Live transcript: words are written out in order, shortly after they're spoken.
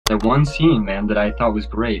The one scene, man, that I thought was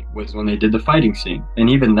great was when they did the fighting scene. And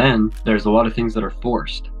even then, there's a lot of things that are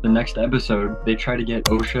forced. The next episode, they try to get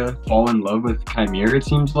Osha fall in love with Chimera, it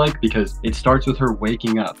seems like, because it starts with her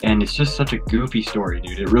waking up. And it's just such a goofy story,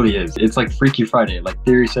 dude. It really is. It's like Freaky Friday. Like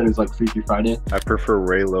Theory said, it was like Freaky Friday. I prefer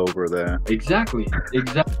Raylo over there. Exactly.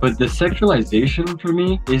 But the sexualization for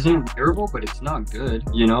me isn't terrible, but it's not good.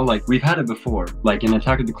 You know, like we've had it before. Like in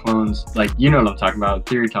Attack of the Clones, like you know what I'm talking about.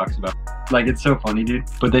 Theory talks about. Like it's so funny, dude.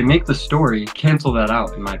 But they make the story cancel that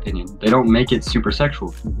out, in my opinion. They don't make it super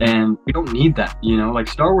sexual. And we don't need that, you know? Like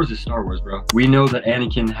Star Wars is Star Wars, bro. We know that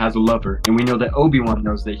Anakin has a lover, and we know that Obi-Wan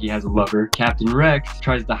knows that he has a lover. Captain Rex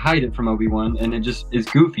tries to hide it from Obi-Wan, and it just is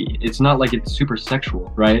goofy. It's not like it's super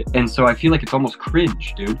sexual, right? And so I feel like it's almost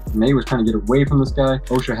cringe, dude. May was trying to get away from this guy.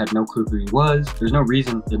 Osha had no clue who he was. There's no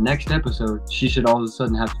reason the next episode she should all of a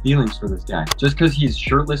sudden have feelings for this guy. Just because he's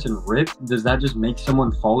shirtless and ripped, does that just make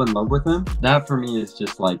someone fall in love with him? That for me is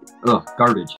just like, ugh, garbage.